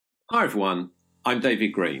Hi everyone, I'm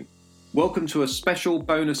David Green. Welcome to a special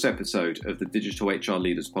bonus episode of the Digital HR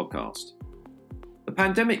Leaders podcast. The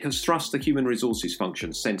pandemic has thrust the human resources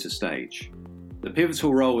function centre stage. The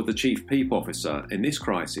pivotal role of the Chief People Officer in this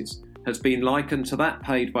crisis has been likened to that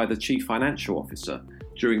played by the Chief Financial Officer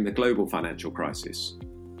during the global financial crisis.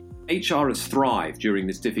 HR has thrived during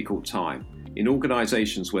this difficult time in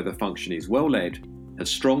organisations where the function is well led, has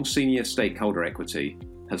strong senior stakeholder equity,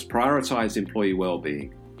 has prioritised employee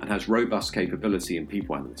well-being, and has robust capability in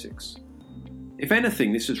people analytics. If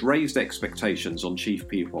anything, this has raised expectations on Chief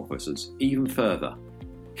People Officers even further.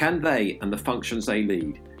 Can they and the functions they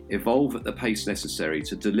lead evolve at the pace necessary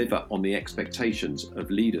to deliver on the expectations of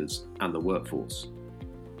leaders and the workforce?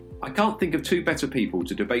 I can't think of two better people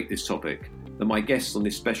to debate this topic than my guests on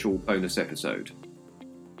this special bonus episode.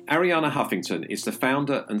 Arianna Huffington is the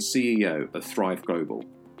founder and CEO of Thrive Global,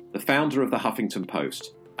 the founder of the Huffington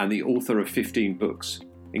Post, and the author of 15 books,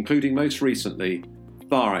 including most recently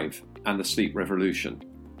Thrive and the Sleep Revolution.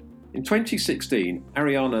 In 2016,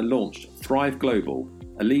 Arianna launched Thrive Global,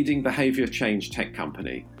 a leading behaviour change tech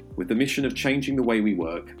company with the mission of changing the way we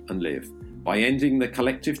work and live by ending the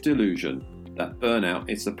collective delusion that burnout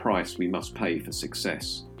is the price we must pay for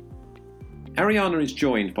success. Arianna is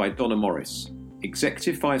joined by Donna Morris,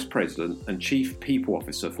 Executive Vice President and Chief People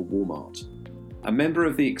Officer for Walmart. A member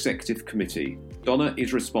of the Executive Committee, Donna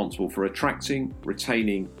is responsible for attracting,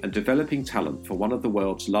 retaining, and developing talent for one of the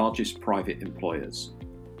world's largest private employers.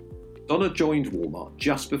 Donna joined Walmart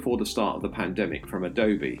just before the start of the pandemic from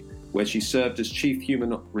Adobe, where she served as Chief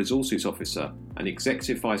Human Resources Officer and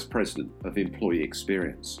Executive Vice President of Employee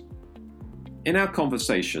Experience. In our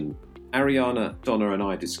conversation, Arianna, Donna, and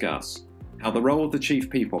I discuss how the role of the Chief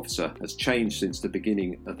People Officer has changed since the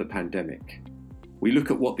beginning of the pandemic. We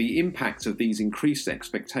look at what the impact of these increased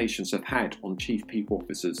expectations have had on Chief People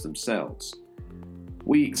Officers themselves.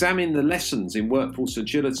 We examine the lessons in workforce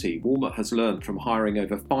agility Walmart has learned from hiring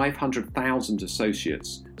over 500,000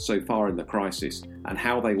 associates so far in the crisis and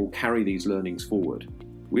how they will carry these learnings forward.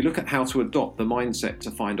 We look at how to adopt the mindset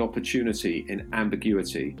to find opportunity in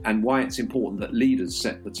ambiguity and why it's important that leaders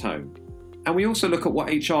set the tone. And we also look at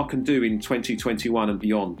what HR can do in 2021 and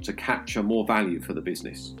beyond to capture more value for the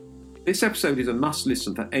business. This episode is a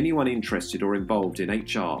must-listen for anyone interested or involved in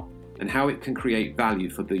HR and how it can create value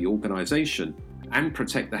for the organisation and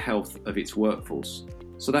protect the health of its workforce.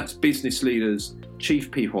 So that's business leaders, chief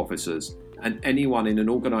people officers, and anyone in an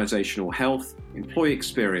organisational health, employee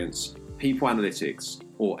experience, people analytics,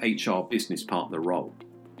 or HR business partner role.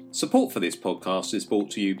 Support for this podcast is brought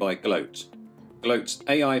to you by Gloat. Gloat's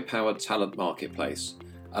AI-powered talent marketplace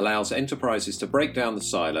allows enterprises to break down the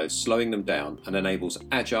silos, slowing them down, and enables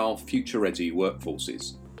agile, future-ready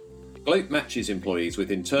workforces. Gloat matches employees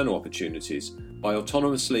with internal opportunities by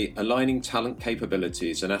autonomously aligning talent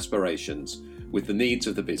capabilities and aspirations with the needs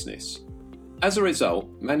of the business. As a result,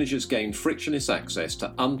 managers gain frictionless access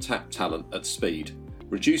to untapped talent at speed,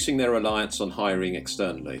 reducing their reliance on hiring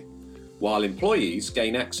externally, while employees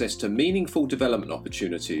gain access to meaningful development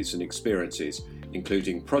opportunities and experiences,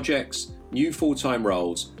 including projects, new full-time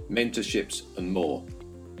roles, mentorships, and more.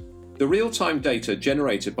 The real-time data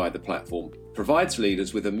generated by the platform provides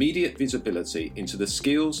leaders with immediate visibility into the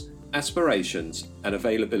skills, aspirations, and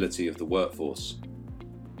availability of the workforce.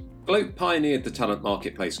 Gloat pioneered the talent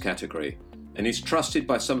marketplace category and is trusted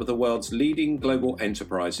by some of the world's leading global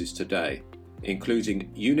enterprises today, including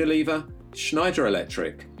Unilever, Schneider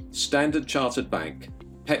Electric, Standard Chartered Bank,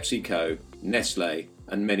 PepsiCo, Nestle,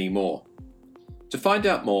 and many more. To find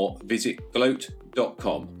out more, visit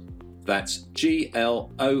gloat.com. That's GLOAT.com.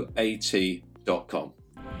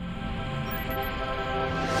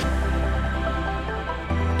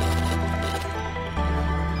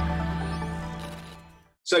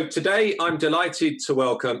 So today I'm delighted to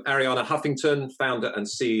welcome Arianna Huffington, founder and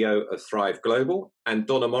CEO of Thrive Global, and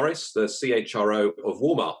Donna Morris, the CHRO of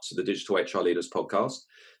Walmart, to the Digital HR Leaders podcast.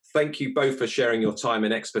 Thank you both for sharing your time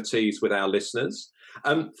and expertise with our listeners.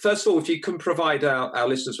 First of all, if you can provide our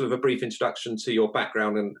listeners with a brief introduction to your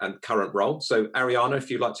background and current role. So Arianna, if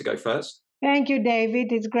you'd like to go first. Thank you,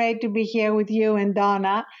 David. It's great to be here with you and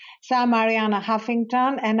Donna. So I'm Arianna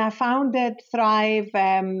Huffington, and I founded Thrive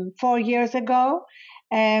 4 years ago.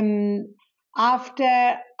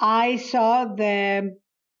 After I saw the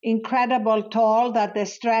incredible toll that the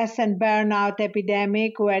stress and burnout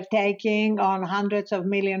epidemic were taking on hundreds of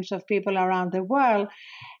millions of people around the world.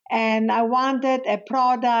 And I wanted a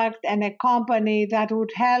product and a company that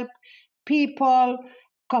would help people,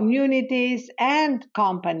 communities, and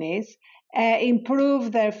companies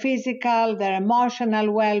improve their physical, their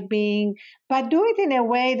emotional well-being, but do it in a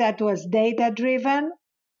way that was data-driven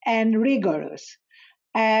and rigorous.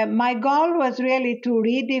 My goal was really to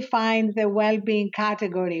redefine the well-being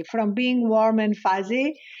category from being warm and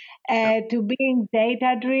fuzzy to being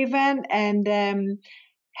data-driven and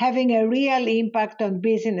having a real impact on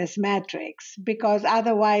business metrics. Because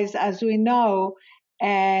otherwise, as we know,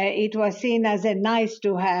 it was seen as a nice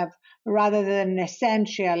to have rather than an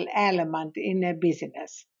essential element in a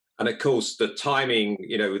business. And of course, the timing,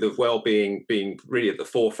 with the well-being being really at the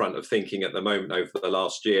forefront of thinking at the moment over the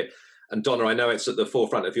last year. And Donna, I know it's at the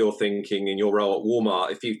forefront of your thinking in your role at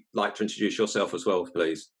Walmart. If you'd like to introduce yourself as well,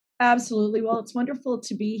 please. Absolutely. Well, it's wonderful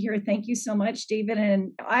to be here. Thank you so much, David.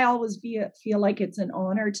 And I always feel like it's an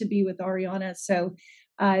honor to be with Arianna. So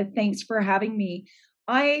thanks for having me.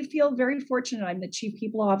 I feel very fortunate. I'm the Chief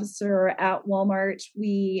People Officer at Walmart.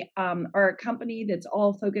 We are a company that's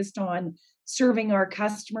all focused on serving our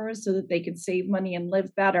customers so that they can save money and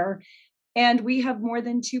live better. And we have more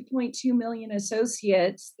than 2.2 million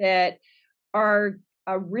associates that are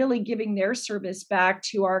really giving their service back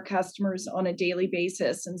to our customers on a daily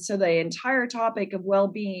basis. And so the entire topic of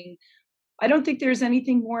well-being, I don't think there's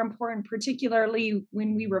anything more important, particularly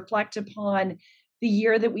when we reflect upon the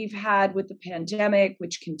year that we've had with the pandemic,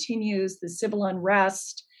 which continues, the civil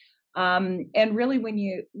unrest. And really,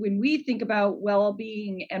 when we think about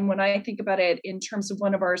well-being, and when I think about it in terms of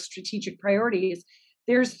one of our strategic priorities,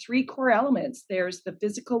 there's three core elements. There's the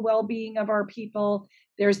physical well-being of our people,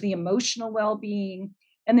 there's the emotional well-being,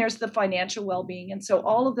 and there's the financial well-being. And so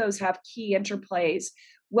all of those have key interplays.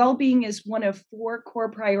 Well-being is one of four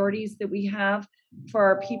core priorities that we have for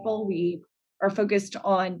our people. We are focused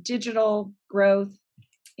on digital growth,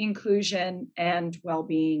 inclusion, and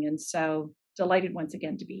well-being. And so delighted once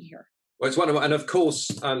again to be here. Well, it's wonderful. And of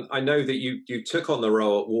course, I know that you took on the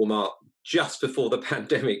role at Walmart just before the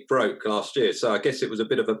pandemic broke last year. So I guess it was a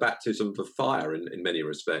bit of a baptism of fire in many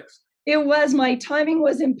respects. It was. My timing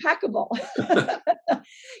was impeccable.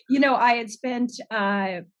 I had spent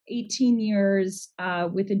 18 years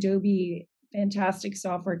with Adobe, fantastic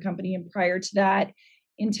software company, and prior to that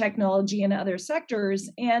in technology and other sectors.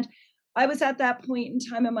 And I was at that point in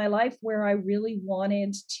time in my life where I really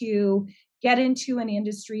wanted to get into an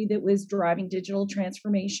industry that was driving digital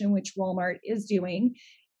transformation, which Walmart is doing,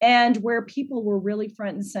 and where people were really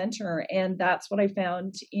front and center. And that's what I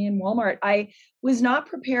found in Walmart. I was not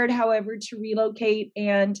prepared, however, to relocate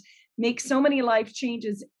and make so many life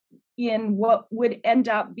changes in what would end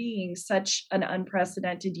up being such an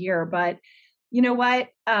unprecedented year. But you know what?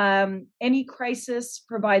 Any crisis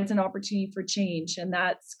provides an opportunity for change. And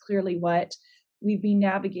that's clearly what we've been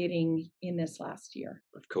navigating in this last year.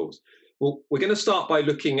 Of course. Well, we're going to start by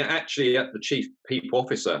looking at the Chief People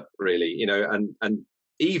Officer, really, and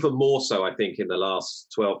even more so, I think, in the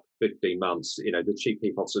last 12, 15 months, the Chief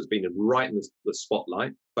People Officer has been right in the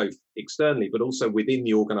spotlight, both externally, but also within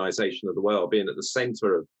the organization of the world, being at the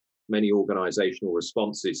center of many organizational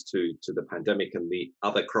responses to the pandemic and the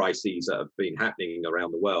other crises that have been happening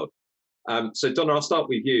around the world. So, Donna, I'll start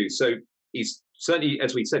with you. So, he's certainly,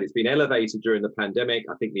 as we said, it's been elevated during the pandemic.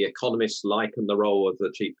 I think the economists liken the role of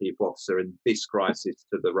the Chief People Officer in this crisis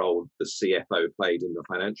to the role the CFO played in the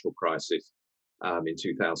financial crisis in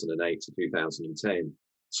 2008 to 2010.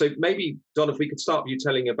 So maybe, Don, if we could start with you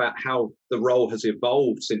telling about how the role has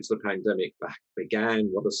evolved since the pandemic began.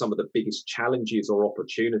 What are some of the biggest challenges or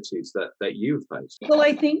opportunities that you've faced? Well,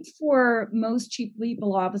 I think for most Chief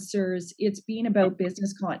People Officers, it's been about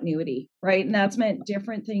business continuity, right? And that's meant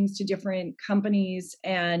different things to different companies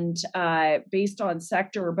and based on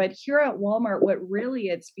sector. But here at Walmart, what really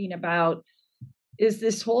it's been about is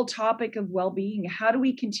this whole topic of well-being. How do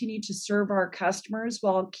we continue to serve our customers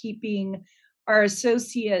while keeping our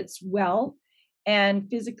associates well and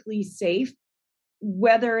physically safe,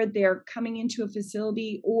 whether they're coming into a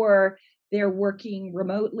facility or they're working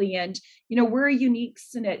remotely? And, we're a unique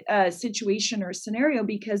situation or scenario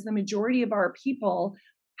because the majority of our people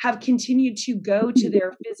have continued to go to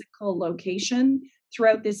their physical location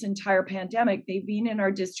throughout this entire pandemic. They've been in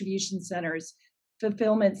our distribution centers,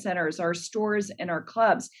 fulfillment centers, our stores, and our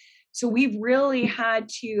clubs. So we've really had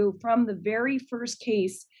to, from the very first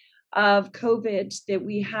case of COVID that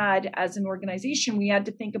we had as an organization, we had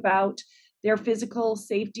to think about their physical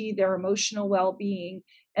safety, their emotional well-being,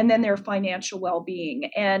 and then their financial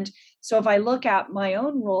well-being. And so if I look at my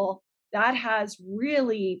own role, that has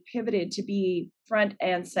really pivoted to be front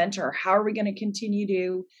and center. How are we going to continue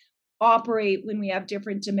to operate when we have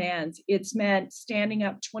different demands? It's meant standing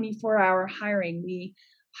up 24-hour hiring. We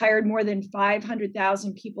hired more than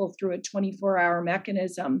 500,000 people through a 24-hour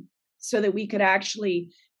mechanism so that we could actually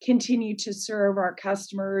continue to serve our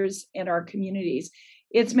customers and our communities.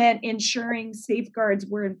 It's meant ensuring safeguards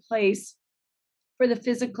were in place for the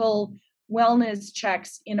physical wellness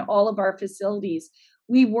checks in all of our facilities.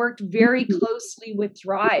 We worked very closely with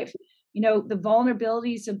Thrive. The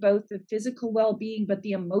vulnerabilities of both the physical well-being, but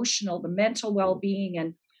the emotional, the mental well-being.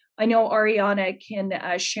 And I know Ariana can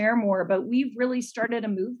share more, but we've really started a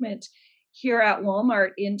movement here at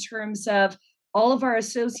Walmart in terms of all of our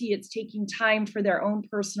associates taking time for their own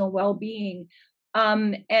personal well-being.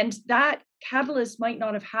 And that catalyst might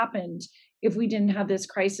not have happened if we didn't have this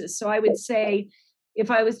crisis. So I would say, if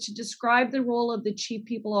I was to describe the role of the Chief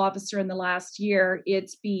People Officer in the last year,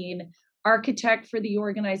 it's been architect for the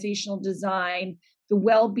organizational design, the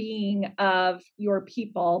well-being of your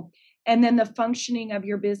people, and then the functioning of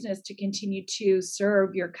your business to continue to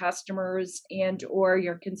serve your customers and or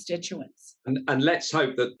your constituents. And let's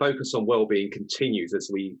hope that focus on well-being continues as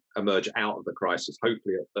we emerge out of the crisis,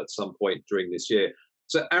 hopefully at some point during this year.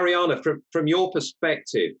 So Ariana, from your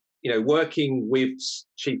perspective, working with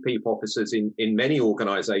chief people officers in many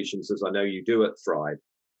organizations, as I know you do at Thrive,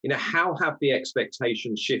 how have the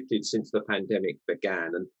expectations shifted since the pandemic began?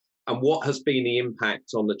 And what has been the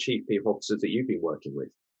impact on the chief people officers that you've been working with?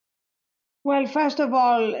 Well, first of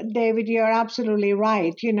all, David, you're absolutely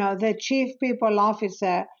right. The chief people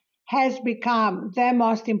officer has become the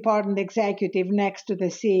most important executive next to the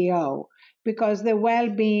CEO, because the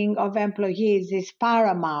well-being of employees is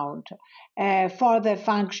paramount for the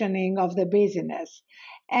functioning of the business.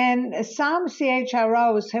 And some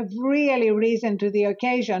CHROs have really risen to the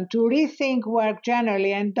occasion to rethink work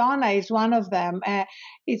generally, and Donna is one of them.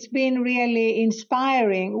 It's been really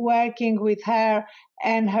inspiring working with her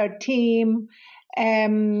and her team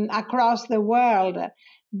across the world,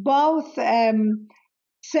 both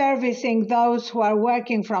servicing those who are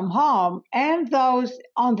working from home and those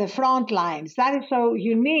on the front lines. That is so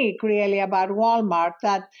unique, really, about Walmart,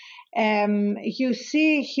 that you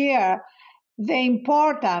see here the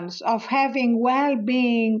importance of having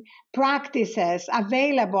well-being practices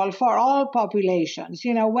available for all populations.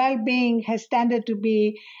 Well-being has tended to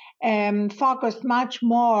be focused much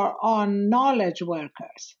more on knowledge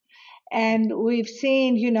workers. And we've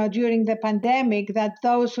seen, during the pandemic, that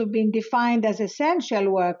those who've been defined as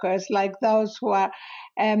essential workers, like those who are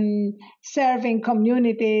serving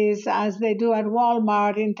communities as they do at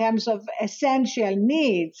Walmart in terms of essential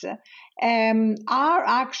needs, are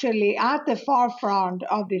actually at the forefront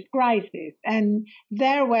of this crisis, and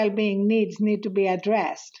their well-being needs need to be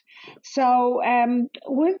addressed. So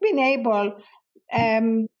we've been able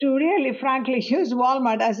to really, frankly, use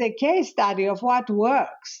Walmart as a case study of what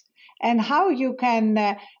works and how you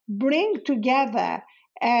can bring together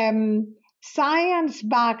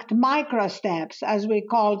science-backed micro steps, as we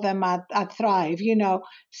call them at Thrive,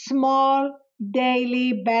 small,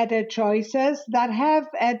 daily, better choices that have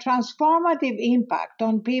a transformative impact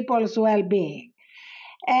on people's well-being.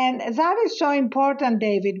 And that is so important,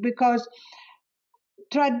 David, because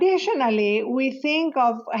traditionally, we think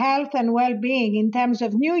of health and well-being in terms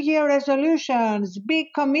of New Year resolutions, big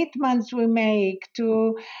commitments we make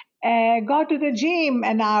to go to the gym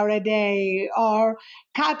an hour a day or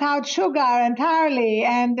cut out sugar entirely.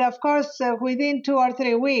 And of course, within 2 or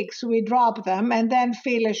 3 weeks, we drop them and then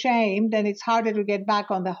feel ashamed, and it's harder to get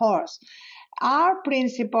back on the horse. Our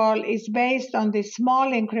principle is based on these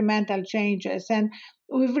small incremental changes, and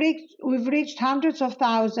we've reached hundreds of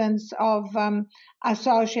thousands of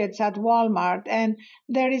associates at Walmart, and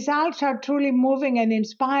the results are truly moving and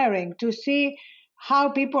inspiring to see how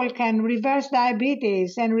people can reverse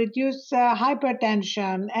diabetes and reduce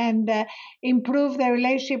hypertension and improve their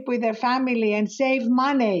relationship with their family and save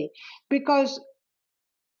money. Because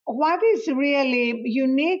what is really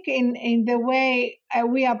unique in the way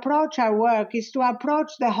we approach our work is to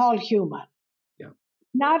approach the whole human. Yeah.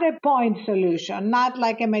 Not a point solution, not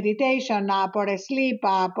like a meditation app or a sleep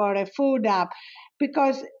app or a food app,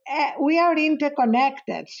 because we are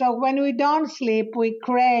interconnected. So when we don't sleep, we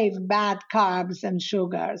crave bad carbs and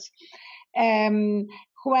sugars. When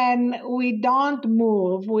we don't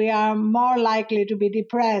move, we are more likely to be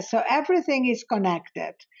depressed. So everything is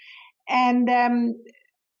connected. And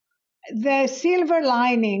the silver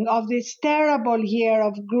lining of this terrible year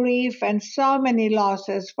of grief and so many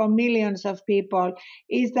losses for millions of people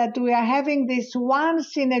is that we are having this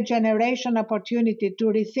once in a generation opportunity to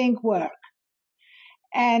rethink work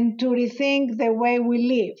and to rethink the way we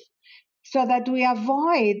live, so that we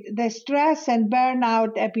avoid the stress and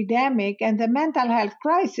burnout epidemic and the mental health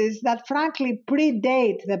crisis that frankly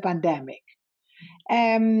predate the pandemic.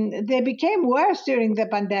 They became worse during the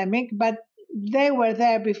pandemic, but they were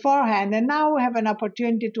there beforehand, and now we have an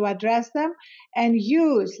opportunity to address them and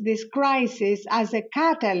use this crisis as a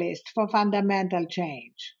catalyst for fundamental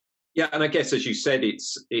change. Yeah, and I guess as you said,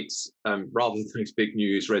 it's rather than those big New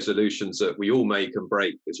Year's resolutions that we all make and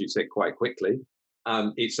break, as you said, quite quickly.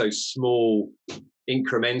 It's those small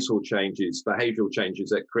incremental changes, behavioural changes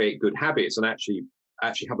that create good habits and actually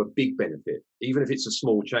have a big benefit. Even if it's a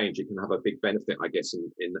small change, it can have a big benefit, I guess,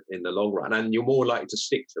 in the long run, and you're more likely to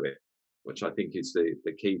stick to it, which I think is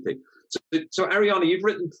the key thing. So Arianna, you've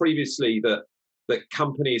written previously that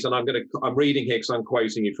companies, and I'm reading here because I'm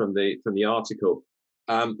quoting you from the article.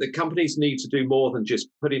 The companies need to do more than just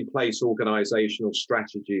put in place organizational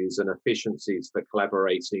strategies and efficiencies for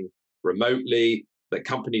collaborating remotely. The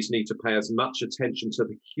companies need to pay as much attention to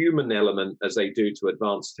the human element as they do to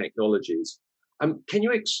advanced technologies. Can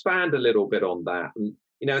you expand a little bit on that?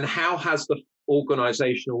 And how has the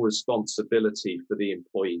organizational responsibility for the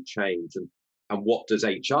employee changed? And what does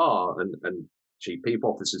HR and chief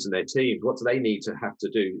people officers and their teams, what do they need to have to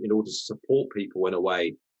do in order to support people in a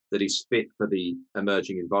way that is fit for the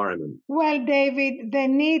emerging environment? Well, David, they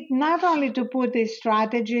need not only to put these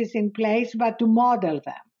strategies in place, but to model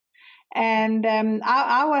them. And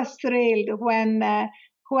I was thrilled when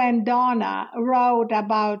Donna wrote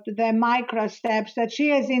about the micro steps that she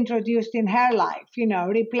has introduced in her life,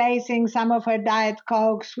 replacing some of her Diet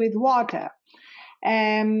Cokes with water,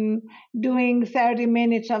 doing 30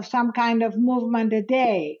 minutes of some kind of movement a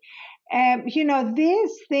day.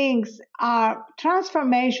 These things are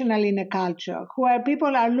transformational in a culture where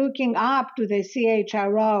people are looking up to the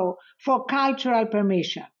CHRO for cultural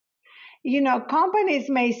permission. Companies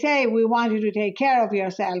may say, we want you to take care of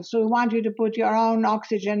yourself, so we want you to put your own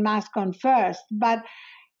oxygen mask on first, but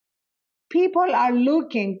people are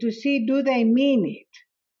looking to see, do they mean it?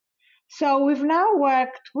 So we've now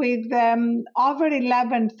worked with over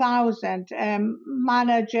 11,000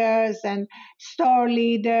 managers and store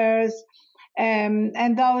leaders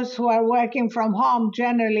and those who are working from home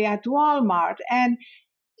generally at Walmart. And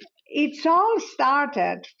it's all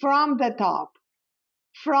started from the top,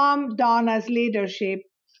 from Donna's leadership,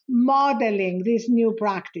 modeling these new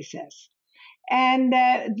practices. And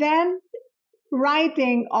then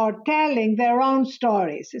writing or telling their own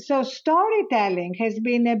stories. So storytelling has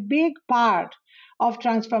been a big part of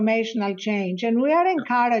transformational change, and we are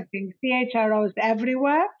encouraging CHROs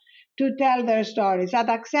everywhere to tell their stories. At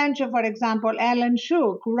Accenture, for example, Ellen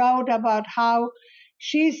Shook wrote about how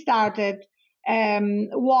she started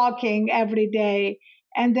walking every day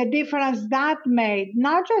and the difference that made,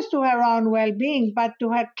 not just to her own well-being, but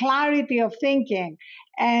to her clarity of thinking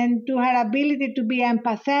and to her ability to be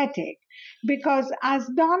empathetic. Because as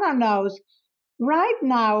Donna knows, right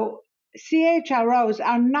now, CHROs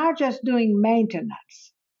are not just doing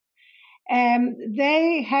maintenance.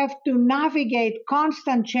 They have to navigate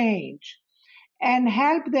constant change and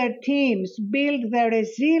help their teams build the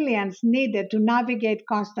resilience needed to navigate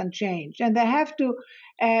constant change. And they have to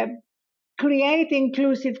create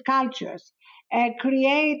inclusive cultures,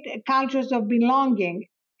 create cultures of belonging.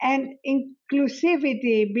 And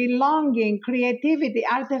inclusivity, belonging, creativity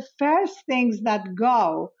are the first things that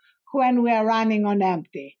go when we are running on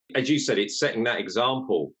empty. As you said, it's setting that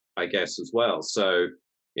example, I guess, as well. So,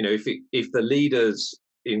 if the leaders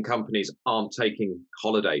in companies aren't taking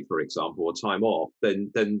holiday, for example, or time off,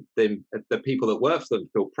 then the people that work for them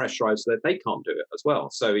feel pressurized that they can't do it as well.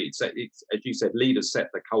 So it's as you said, leaders set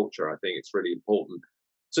the culture. I think it's really important.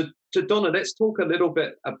 So Donna, let's talk a little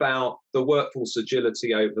bit about the workforce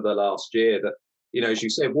agility over the last year. That, as you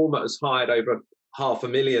said, Walmart has hired over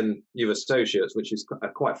 500,000 new associates, which is a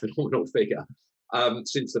quite phenomenal figure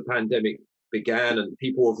since the pandemic began, and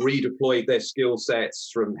people have redeployed their skill sets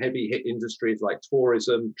from heavy hit industries like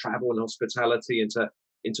tourism, travel and hospitality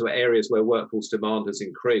into areas where workforce demand has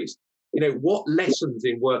increased. What lessons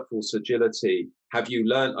in workforce agility have you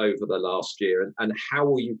learned over the last year, and how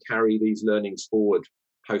will you carry these learnings forward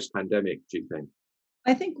post-pandemic, do you think?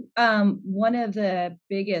 I think one of the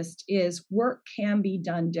biggest is work can be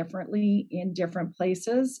done differently in different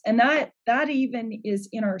places. And that even is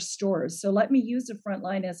in our stores. So let me use the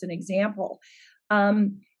frontline as an example.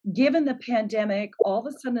 Given the pandemic, all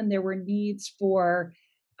of a sudden there were needs for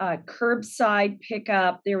curbside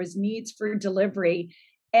pickup. There was needs for delivery.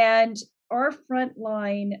 And our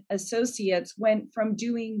frontline associates went from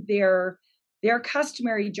doing their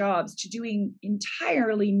customary jobs to doing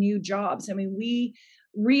entirely new jobs. I mean, we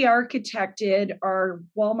re-architected our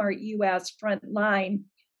Walmart US frontline.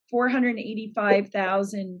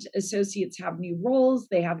 485,000 associates have new roles.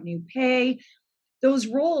 They have new pay. Those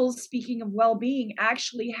roles, speaking of well-being,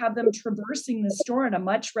 actually have them traversing the store on a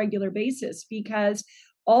much regular basis because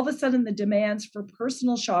all of a sudden the demands for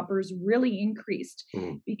personal shoppers really increased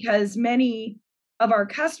because many of our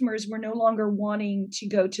customers were no longer wanting to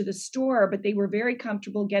go to the store, but they were very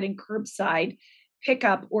comfortable getting curbside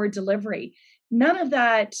pickup or delivery. None of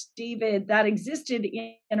that, David, that existed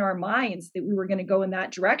in our minds that we were going to go in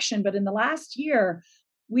that direction. But in the last year,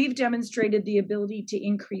 we've demonstrated the ability to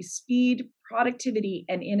increase speed, productivity,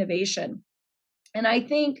 and innovation. And I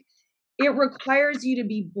think it requires you to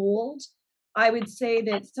be bold. I would say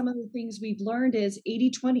that some of the things we've learned is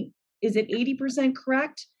 80-20. Is it 80%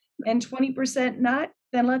 correct and 20% not?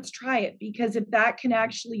 Then let's try it, because if that can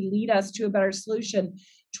actually lead us to a better solution.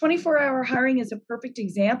 24-hour hiring is a perfect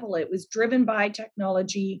example. It was driven by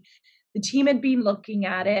technology. The team had been looking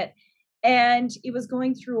at it, and it was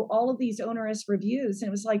going through all of these onerous reviews. And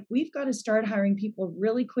it was like, we've got to start hiring people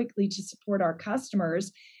really quickly to support our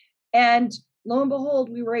customers. And lo and behold,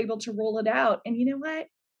 we were able to roll it out. And you know what?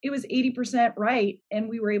 It was 80% right, and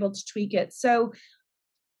we were able to tweak it. So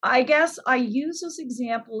I guess I use those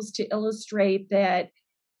examples to illustrate that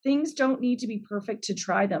things don't need to be perfect to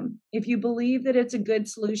try them. If you believe that it's a good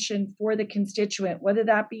solution for the constituent, whether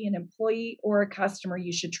that be an employee or a customer,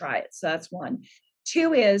 you should try it. So that's one.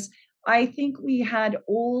 Two is, I think we had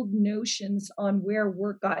old notions on where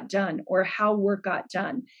work got done or how work got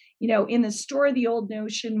done. You know, in the store, the old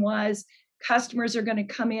notion was customers are going to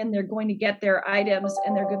come in, they're going to get their items,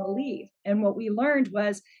 and they're going to leave. And what we learned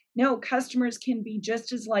was, no, customers can be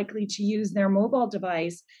just as likely to use their mobile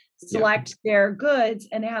device, select their goods,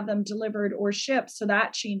 and have them delivered or shipped. So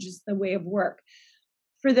that changes the way of work.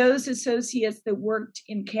 For those associates that worked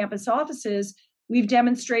in campus offices, we've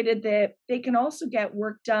demonstrated that they can also get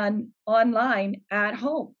work done online at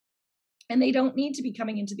home, and they don't need to be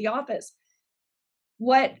coming into the office.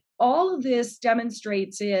 What all of this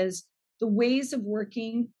demonstrates is the ways of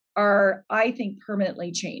working are, I think,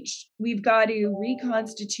 permanently changed. We've got to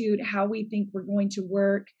reconstitute how we think we're going to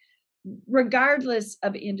work. Regardless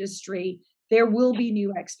of industry, there will be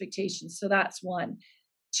new expectations. So that's one.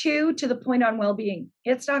 Two, to the point on well-being,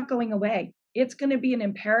 it's not going away. It's going to be an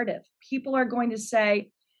imperative. People are going to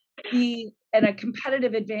say, and a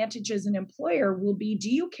competitive advantage as an employer will be, do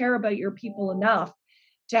you care about your people enough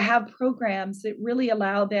to have programs that really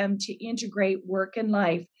allow them to integrate work and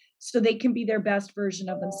life so they can be their best version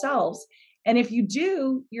of themselves? And if you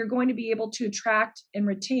do, you're going to be able to attract and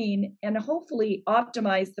retain and hopefully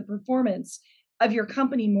optimize the performance of your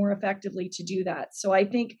company more effectively to do that. So I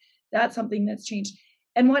think that's something that's changed.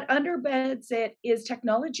 And what underbeds it is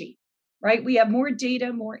technology, right? We have more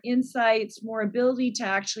data, more insights, more ability to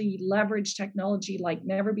actually leverage technology like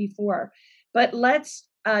never before. But let's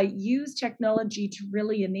use technology to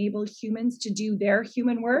really enable humans to do their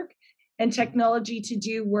human work, and technology to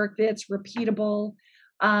do work that's repeatable,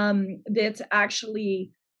 that's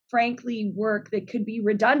actually, frankly, work that could be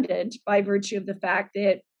redundant by virtue of the fact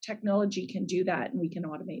that technology can do that and we can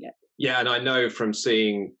automate it. Yeah, and I know from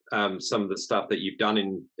seeing some of the stuff that you've done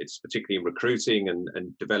it's particularly in recruiting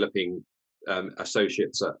and developing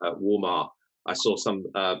associates at Walmart. I saw some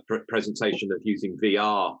presentation of using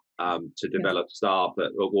VR to develop staff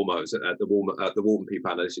at Walmart, at the Walmart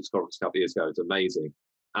People Analytics Conference a couple of years ago. It's amazing.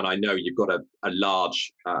 And I know you've got a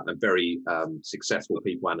large and very successful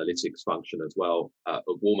people analytics function as well at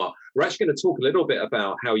Walmart. We're actually going to talk a little bit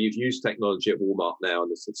about how you've used technology at Walmart now,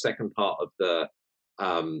 and it's the second part of the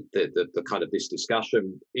kind of this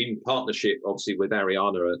discussion in partnership, obviously, with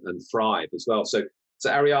Ariana and Thrive as well. So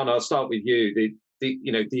Ariana, I'll start with you.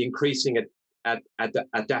 The increasing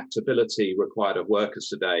adaptability required of workers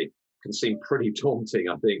today can seem pretty daunting,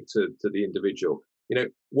 I think, to the individual.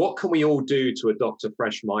 What can we all do to adopt a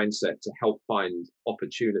fresh mindset to help find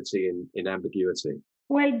opportunity in ambiguity?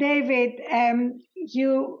 Well, David,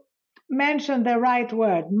 you mentioned the right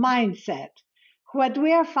word, mindset. What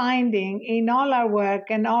we are finding in all our work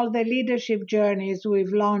and all the leadership journeys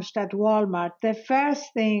we've launched at Walmart, the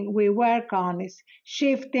first thing we work on is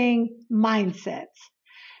shifting mindsets,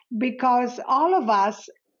 because all of us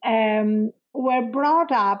were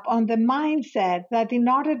brought up on the mindset that in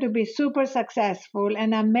order to be super successful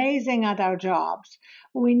and amazing at our jobs,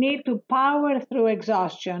 we need to power through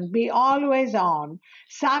exhaustion, be always on,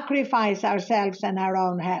 sacrifice ourselves and our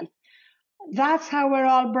own health. That's how we're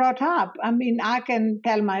all brought up. I mean, I can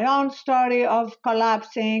tell my own story of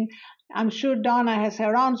collapsing. I'm sure Donna has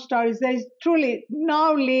her own stories. There's truly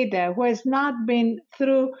no leader who has not been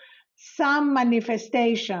through some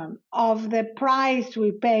manifestation of the price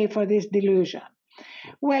we pay for this delusion.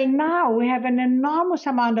 Well, now we have an enormous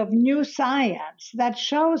amount of new science that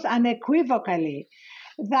shows unequivocally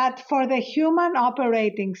that for the human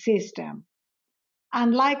operating system,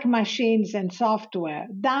 unlike machines and software,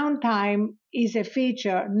 downtime is a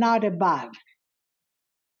feature, not a bug.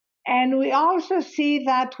 And we also see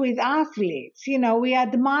that with athletes. We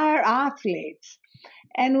admire athletes.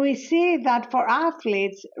 And we see that for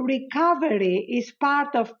athletes, recovery is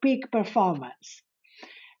part of peak performance.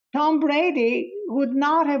 Tom Brady would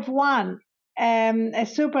not have won a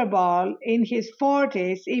Super Bowl in his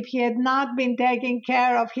 40s if he had not been taking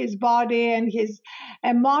care of his body and his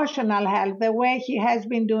emotional health the way he has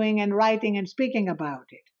been doing and writing and speaking about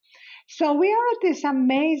it. So we are at this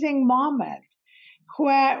amazing moment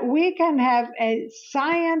where we can have a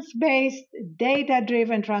science-based,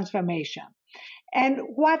 data-driven transformation. And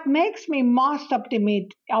what makes me most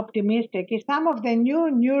optimistic is some of the new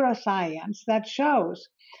neuroscience that shows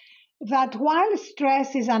that while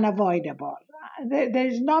stress is unavoidable,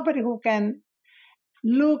 there's nobody who can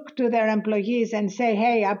look to their employees and say,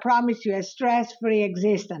 hey, I promise you a stress-free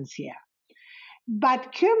existence here.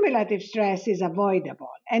 But cumulative stress is avoidable,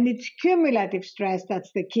 and it's cumulative stress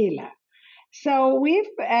that's the killer. So we've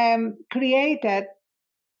created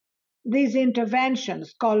these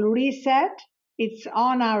interventions called Reset. It's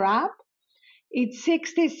on our app. It's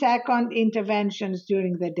 60-second interventions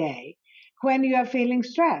during the day when you are feeling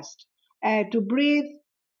stressed, to breathe,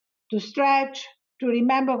 to stretch, to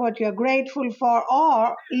remember what you're grateful for,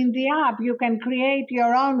 or in the app, you can create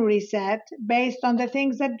your own reset based on the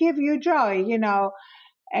things that give you joy.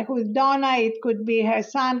 With Donna, it could be her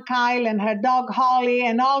son Kyle and her dog Holly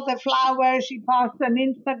and all the flowers she posts on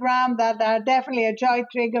Instagram that are definitely a joy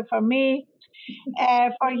trigger for me.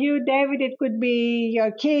 For you, David, it could be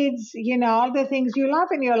your kids, all the things you love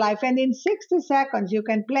in your life. And in 60 seconds, you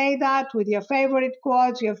can play that with your favorite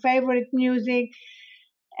quotes, your favorite music.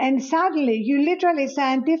 And suddenly, you literally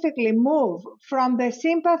scientifically move from the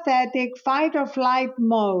sympathetic fight or flight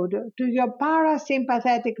mode to your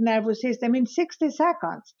parasympathetic nervous system in 60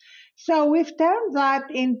 seconds. So we've turned that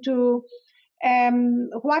into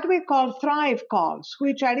what we call Thrive calls,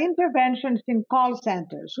 which are interventions in call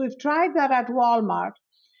centers. We've tried that at Walmart,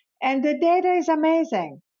 and the data is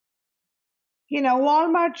amazing.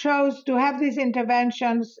 Walmart chose to have these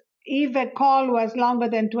interventions if a call was longer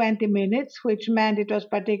than 20 minutes, which meant it was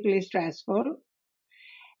particularly stressful.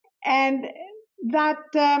 And that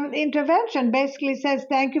intervention basically says,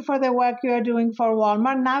 thank you for the work you are doing for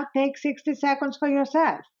Walmart. Now take 60 seconds for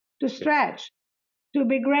yourself to stretch, to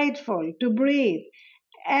be grateful, to breathe.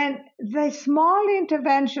 And the small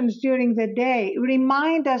interventions during the day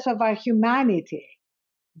remind us of our humanity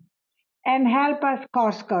and help us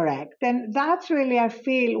course correct. And that's really, I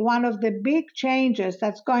feel, one of the big changes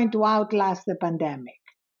that's going to outlast the pandemic.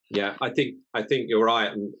 Yeah, I think you're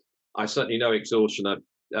right. And I certainly know exhaustion.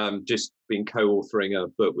 I've just been co-authoring a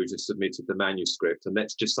book. We've just submitted the manuscript. And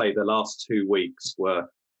let's just say the last 2 weeks were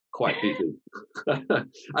quite busy.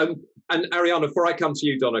 And Arianna, before I come to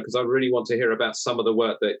you, Donna, because I really want to hear about some of the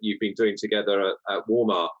work that you've been doing together at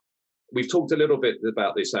Walmart. We've talked a little bit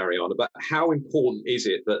about this, Arianna, but how important is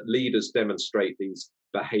it that leaders demonstrate these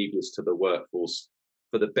behaviors to the workforce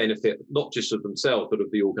for the benefit not just of themselves, but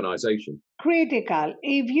of the organization? Critical.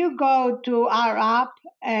 If you go to our app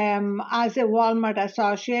as a Walmart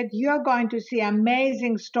associate, you're going to see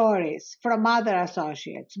amazing stories from other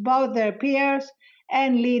associates, both their peers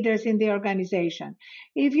and leaders in the organization.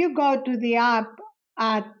 If you go to the app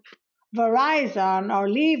at Verizon or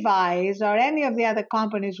Levi's or any of the other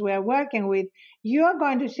companies we're working with, you're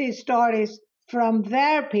going to see stories from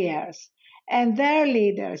their peers and their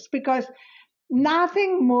leaders, because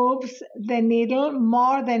nothing moves the needle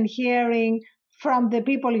more than hearing from the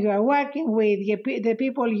people you are working with, the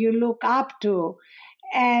people you look up to.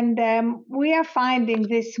 And we are finding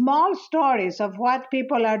these small stories of what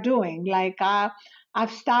people are doing. Like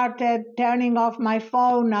I've started turning off my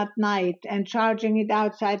phone at night and charging it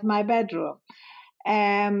outside my bedroom.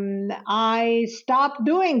 I stopped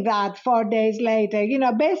doing that 4 days later,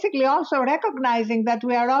 basically also recognizing that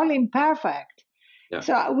we are all imperfect. Yeah.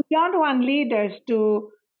 So we don't want leaders to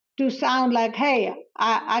sound like, hey,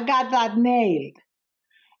 I got that nailed.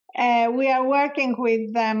 We are working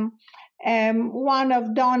with them. One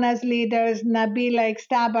of Donna's leaders, Nabila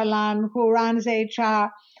Ixtabalan, who runs HR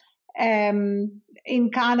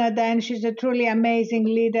in Canada, and she's a truly amazing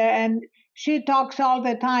leader. And she talks all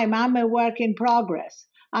the time, I'm a work in progress.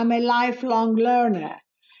 I'm a lifelong learner.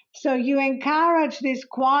 So you encourage these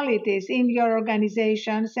qualities in your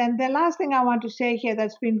organizations. And the last thing I want to say here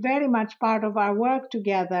that's been very much part of our work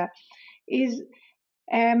together is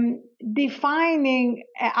defining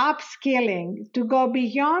upskilling to go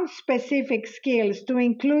beyond specific skills to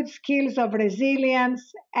include skills of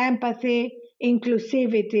resilience, empathy,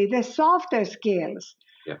 inclusivity. The softer skills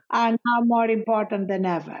are now more important than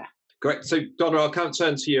ever. Great. So, Donna, I'll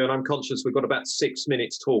turn to you, and I'm conscious we've got about 6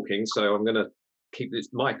 minutes talking, so I'm going to keep this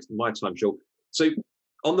my time short. So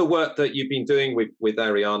on the work that you've been doing with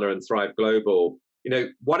Arianna and Thrive Global,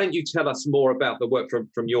 why don't you tell us more about the work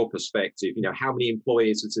from your perspective? How many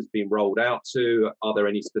employees has this been rolled out to? Are there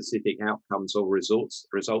any specific outcomes or results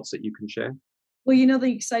that you can share? Well,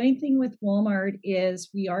 the exciting thing with Walmart is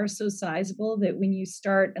we are so sizable that when you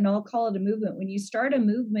start, and I'll call it a movement, when you start a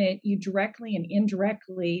movement, you directly and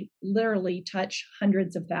indirectly literally touch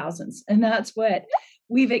hundreds of thousands. And that's what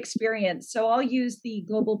we've experienced. So I'll use the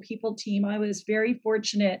global people team. I was very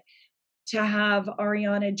fortunate to have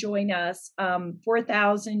Arianna join us,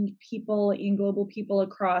 4,000 people in global people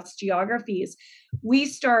across geographies. We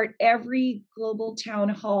start every global town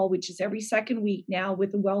hall, which is every second week now,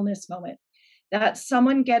 with a wellness moment. That's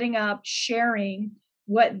someone getting up, sharing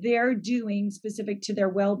what they're doing specific to their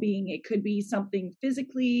well-being. It could be something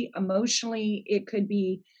physically, emotionally, it could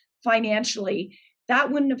be financially. That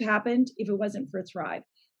wouldn't have happened if it wasn't for Thrive.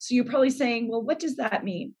 So you're probably saying, well, what does that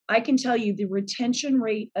mean? I can tell you the retention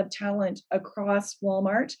rate of talent across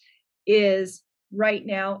Walmart is right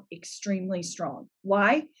now extremely strong.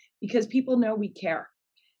 Why? Because people know we care.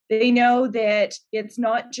 They know that it's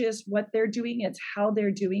not just what they're doing, it's how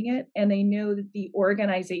they're doing it. And they know that the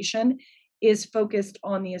organization is focused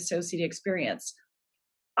on the associate experience.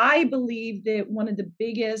 I believe that one of the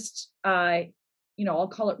biggest, I'll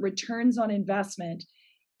call it returns on investment,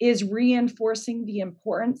 is reinforcing the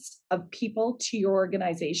importance of people to your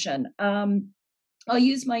organization. I'll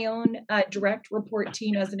use my own direct report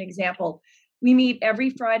team as an example. We meet every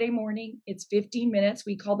Friday morning. It's 15 minutes.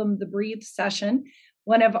 We call them the Breathe session.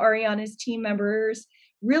 One of Arianna's team members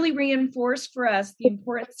really reinforced for us the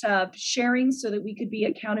importance of sharing so that we could be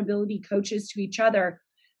accountability coaches to each other,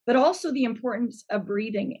 but also the importance of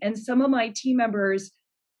breathing. And some of my team members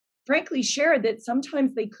frankly shared that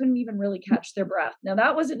sometimes they couldn't even really catch their breath. Now,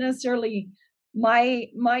 that wasn't necessarily my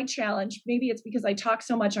challenge. Maybe it's because I talk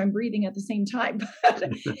so much, I'm breathing at the same time.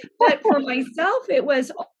 But for myself, it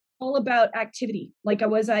was all about activity. Like,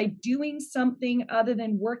 was I doing something other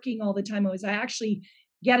than working all the time? Was I actually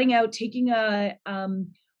getting out, taking a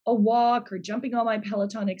walk or jumping on my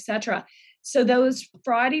Peloton, etc.? So those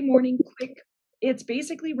Friday morning quick, it's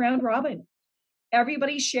basically round robin.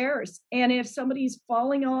 Everybody shares. And if somebody's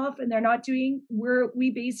falling off and they're not doing,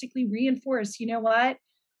 we basically reinforce, you know what?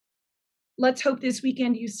 Let's hope this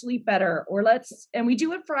weekend you sleep better, and we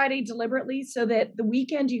do it Friday deliberately so that the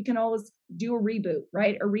weekend you can always do a reboot,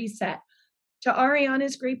 right? A reset. To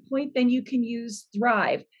Arianna's great point, then you can use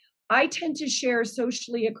Thrive. I tend to share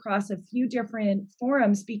socially across a few different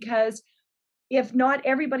forums because if not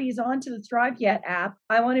everybody is onto the Thrive Yet app,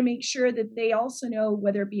 I want to make sure that they also know,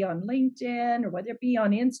 whether it be on LinkedIn or whether it be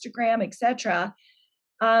on Instagram, etc.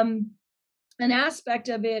 An aspect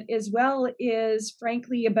of it as well is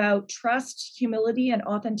frankly about trust, humility, and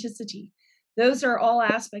authenticity. Those are all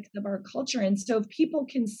aspects of our culture. And so if people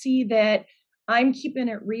can see that I'm keeping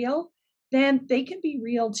it real, then they can be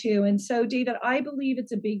real too. And so, David, I believe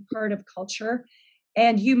it's a big part of culture.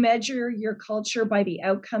 And you measure your culture by the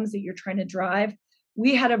outcomes that you're trying to drive.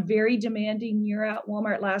 We had a very demanding year at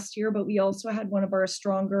Walmart last year, but we also had one of our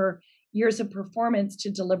stronger years of performance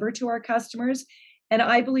to deliver to our customers. And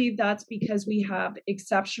I believe that's because we have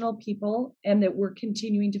exceptional people and that we're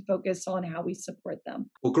continuing to focus on how we support them.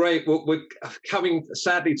 Well, great. Well, we're coming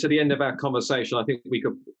sadly to the end of our conversation. I think we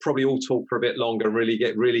could probably all talk for a bit longer and really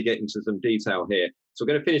get into some detail here. So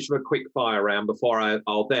we're going to finish with a quick fire round before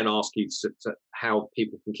I'll then ask you to how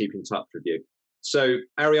people can keep in touch with you. So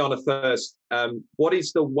Arianna first, what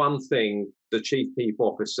is the one thing the Chief People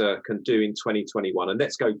Officer can do in 2021? And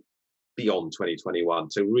let's go beyond 2021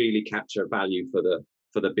 to really capture value for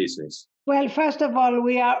the business? Well, first of all,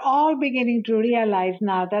 we are all beginning to realize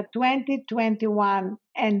now that 2021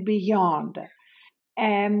 and beyond,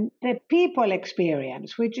 the people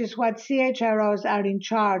experience, which is what CHROs are in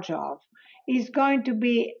charge of, is going to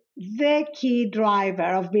be the key driver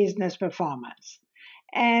of business performance.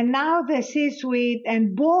 And now the C-suite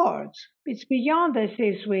and boards, it's beyond the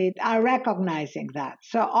C-suite, are recognizing that.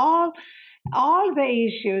 So all the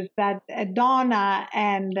issues that Donna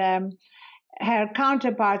and her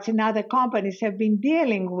counterparts in other companies have been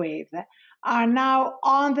dealing with are now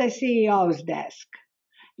on the CEO's desk.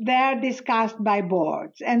 They're discussed by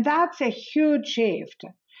boards, and that's a huge shift.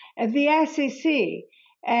 The SEC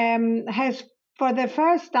has, for the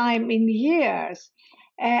first time in years,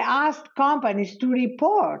 asked companies to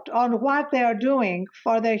report on what they are doing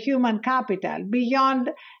for their human capital beyond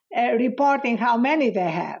reporting how many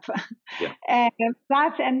they have. Yeah. And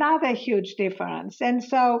that's another huge difference. And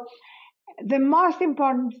so the most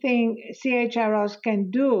important thing CHROs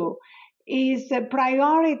can do is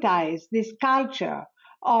prioritize this culture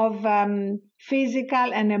of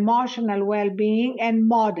physical and emotional well-being and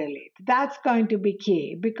model it. That's going to be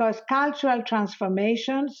key, because cultural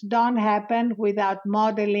transformations don't happen without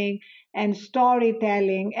modeling and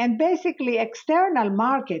storytelling and basically external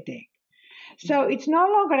marketing. So it's no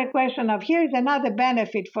longer a question of, here is another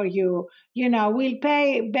benefit for you, we'll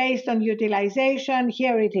pay based on utilization,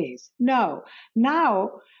 here it is. No.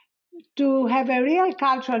 Now, to have a real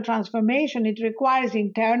cultural transformation, it requires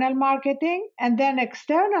internal marketing and then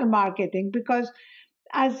external marketing, because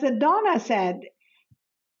as Donna said,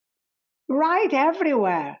 write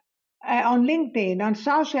everywhere, on LinkedIn, on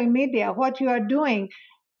social media, what you are doing.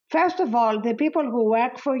 First of all, the people who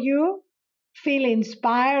work for you feel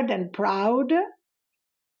inspired and proud.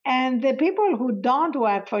 And the people who don't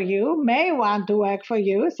work for you may want to work for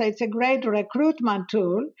you. So it's a great recruitment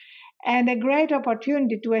tool and a great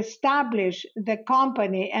opportunity to establish the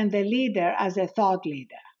company and the leader as a thought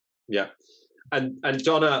leader. Yeah. And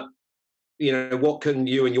Donna, what can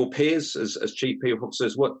you and your peers as chief people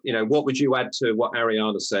officers, what would you add to what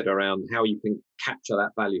Arianna said around how you can capture that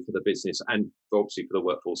value for the business and obviously for the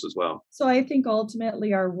workforce as well? So I think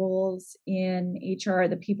ultimately our roles in HR,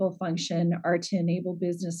 the people function, are to enable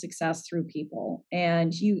business success through people.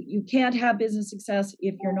 And you can't have business success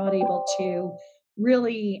if you're not able to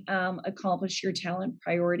really accomplish your talent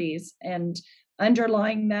priorities, and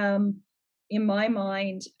underlying them. In my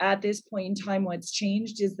mind, at this point in time, what's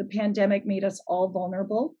changed is the pandemic made us all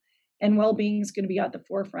vulnerable, and well-being is going to be at the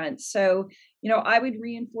forefront. So, I would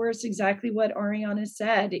reinforce exactly what Arianna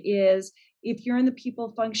said, is if you're in the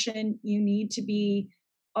people function, you need to be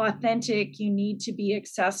authentic, you need to be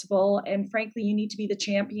accessible, and frankly, you need to be the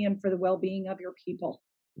champion for the well-being of your people.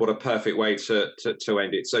 What a perfect way to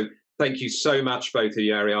end it. So thank you so much, both of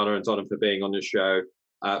you, Arianna and Donna, for being on the show.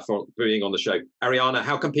 Arianna,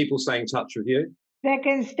 how can people stay in touch with you? They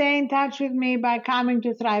can stay in touch with me by coming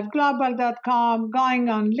to thriveglobal.com, going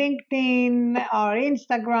on LinkedIn or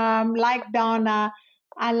Instagram, like Donna.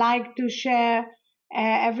 I like to share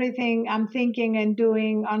everything I'm thinking and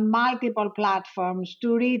doing on multiple platforms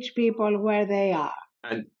to reach people where they are.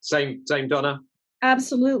 And same, Donna?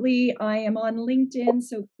 Absolutely. I am on LinkedIn,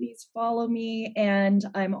 so please follow me. And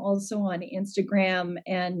I'm also on Instagram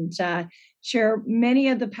and share many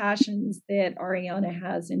of the passions that Arianna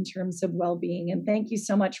has in terms of well-being. And thank you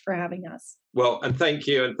so much for having us. Well, and thank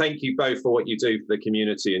you. And thank you both for what you do for the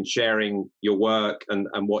community and sharing your work and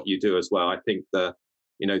what you do as well. I think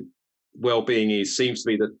well-being seems to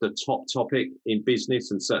be the top topic in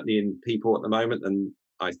business and certainly in people at the moment. And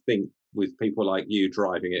I think with people like you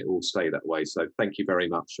driving it, will stay that way. So thank you very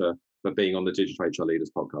much for being on the Digital HR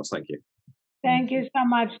Leaders podcast. Thank you. Thank you so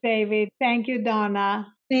much, David. Thank you, Donna.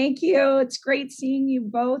 Thank you. It's great seeing you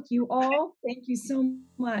both, you all. Thank you so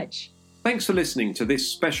much. Thanks for listening to this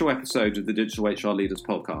special episode of the Digital HR Leaders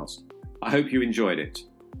podcast. I hope you enjoyed it.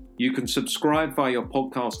 You can subscribe via your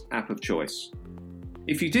podcast app of choice.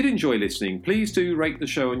 If you did enjoy listening, please do rate the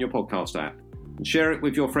show on your podcast app and share it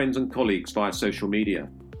with your friends and colleagues via social media.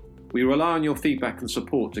 We rely on your feedback and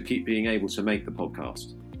support to keep being able to make the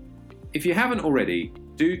podcast. If you haven't already,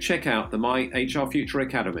 do check out the My HR Future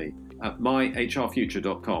Academy at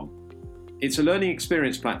myhrfuture.com. It's a learning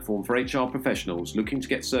experience platform for HR professionals looking to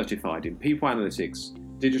get certified in people analytics,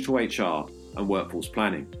 digital HR, and workforce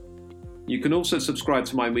planning. You can also subscribe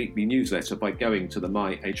to my weekly newsletter by going to the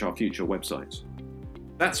My HR Future website.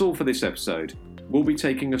 That's all for this episode. We'll be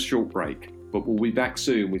taking a short break, but we'll be back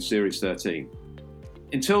soon with Series 13.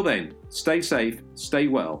 Until then, stay safe, stay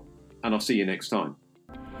well, and I'll see you next time.